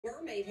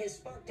Mermaid has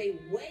sparked a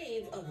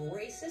wave of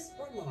racist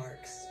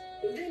remarks.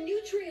 The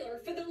new trailer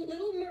for The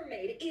Little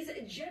Mermaid is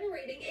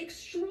generating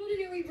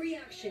extraordinary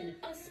reaction,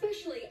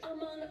 especially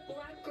among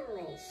black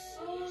girls.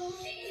 Oh,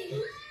 she's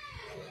black!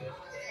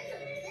 Oh, that's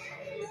a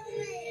black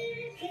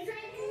mermaid! She's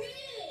like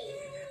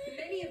me!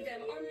 Many of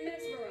them are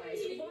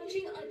mesmerized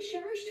watching a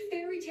cherished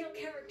fairy tale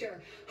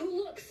character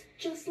who looks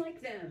just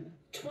like them.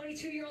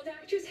 22-year-old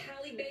actress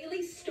Halle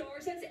Bailey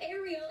stars as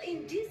Ariel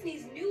in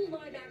Disney's new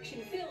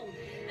live-action film,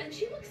 and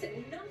she looks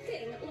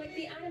nothing like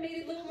the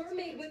animated Little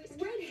Mermaid with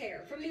red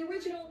hair from the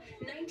original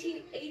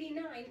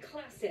 1989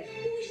 classic.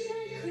 Wish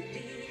I could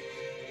be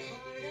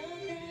part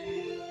of that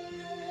world.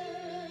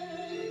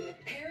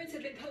 Parents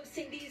have been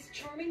posting these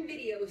charming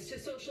videos to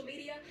social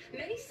media,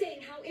 many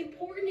saying how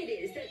important it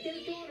is that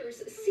their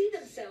daughters see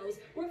themselves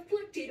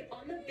reflected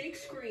on the big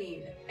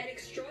screen. An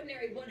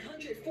extraordinary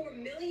 104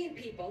 million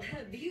people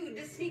have viewed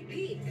the sneak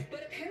peek,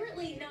 but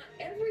apparently not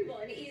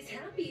everyone is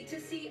happy to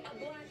see a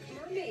black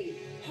mermaid.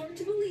 Hard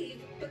to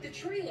believe, but the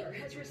trailer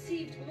has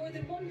received more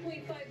than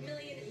 1.5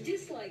 million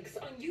dislikes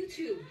on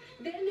YouTube.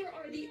 Then there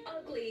are the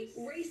ugly,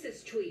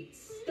 racist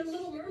tweets. The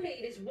Little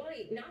Mermaid is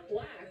white, not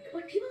black.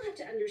 What people have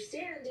to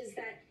understand is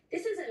that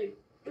this is a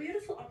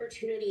beautiful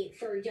opportunity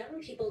for young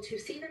people to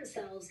see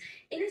themselves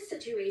in a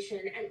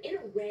situation and in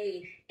a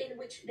way in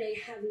which they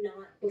have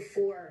not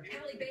before.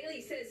 Halle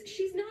Bailey says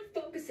she's not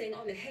focusing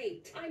on the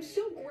hate. I'm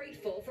so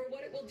grateful for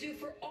what it will do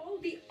for all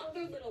the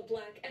other little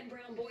black and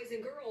brown boys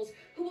and girls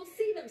who will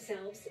see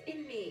themselves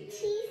in me.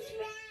 She's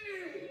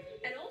brown!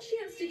 And all she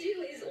has to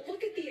do is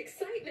look at the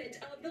excitement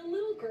of the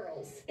little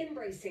girls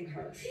embracing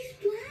her. She's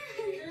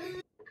black!